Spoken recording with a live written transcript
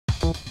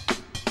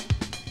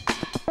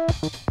The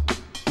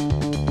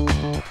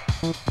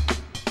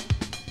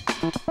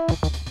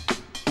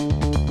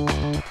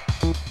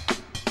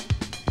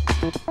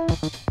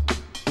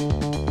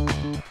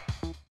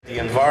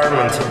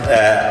environment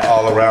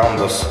all around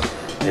us,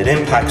 it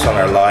impacts on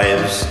our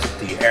lives,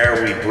 the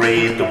air we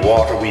breathe, the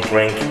water we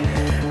drink,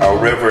 our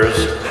rivers,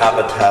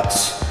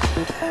 habitats,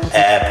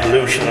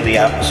 pollution of the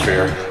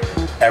atmosphere,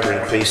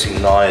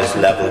 ever-increasing noise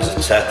levels,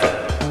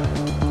 etc.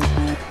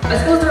 I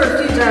suppose there are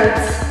a few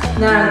doubts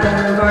now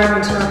that our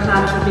environment and our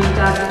planet are being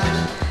damaged,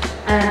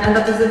 and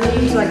that there's a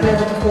need like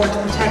never before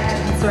to protect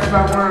and conserve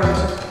our world.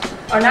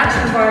 Our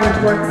natural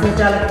environment works in a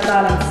delicate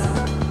balance.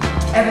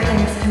 Everything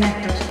is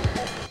connected.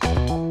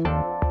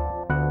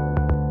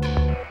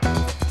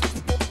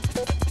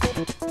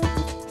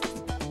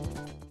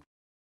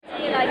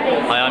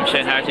 Hi, I'm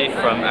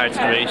from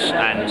Ardscoil Ris,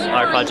 and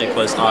our project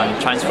was on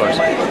transport.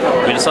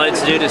 We decided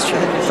to do this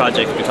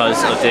project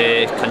because of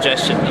the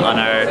congestion on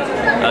our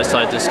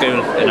outside the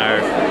school in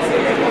our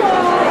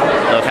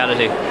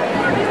locality.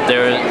 We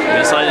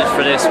decided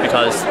for this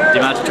because the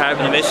amount of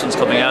carbon emissions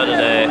coming out of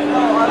the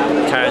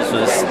cars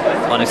was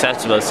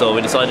unacceptable, so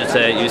we decided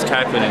to use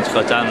carpooling to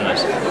cut down on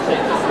it.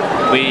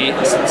 We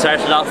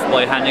started off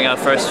by handing out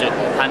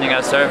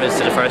surveys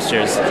to the first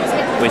years,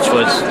 which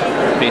would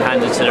be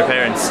handed to their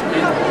parents.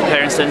 The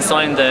parents then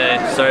signed the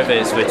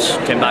surveys, which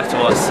came back to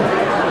us.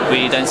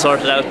 We then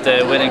sorted out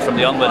the willing from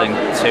the unwilling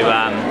to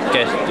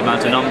get the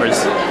amount of numbers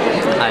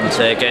and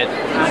to get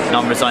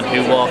numbers on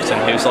who walked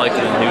and who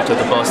cycled and who took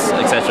a bus,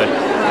 etc.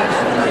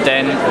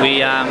 Then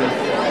we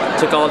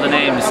took all the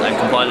names and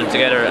compiled them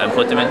together and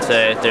put them into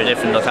their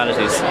different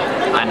localities,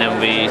 and then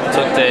we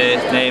took the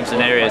names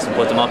and areas and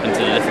put them up into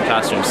the different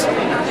classrooms,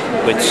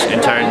 which in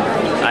turn,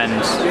 and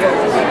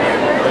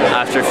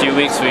after a few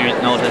weeks we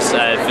noticed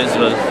a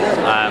visible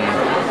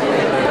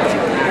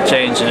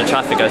change in the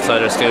traffic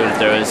outside our school.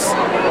 There was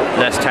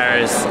less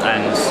cars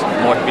and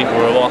more people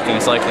were walking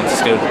and cycling to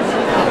school,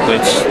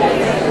 which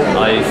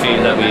I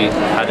feel that we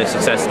had a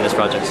success in this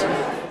project.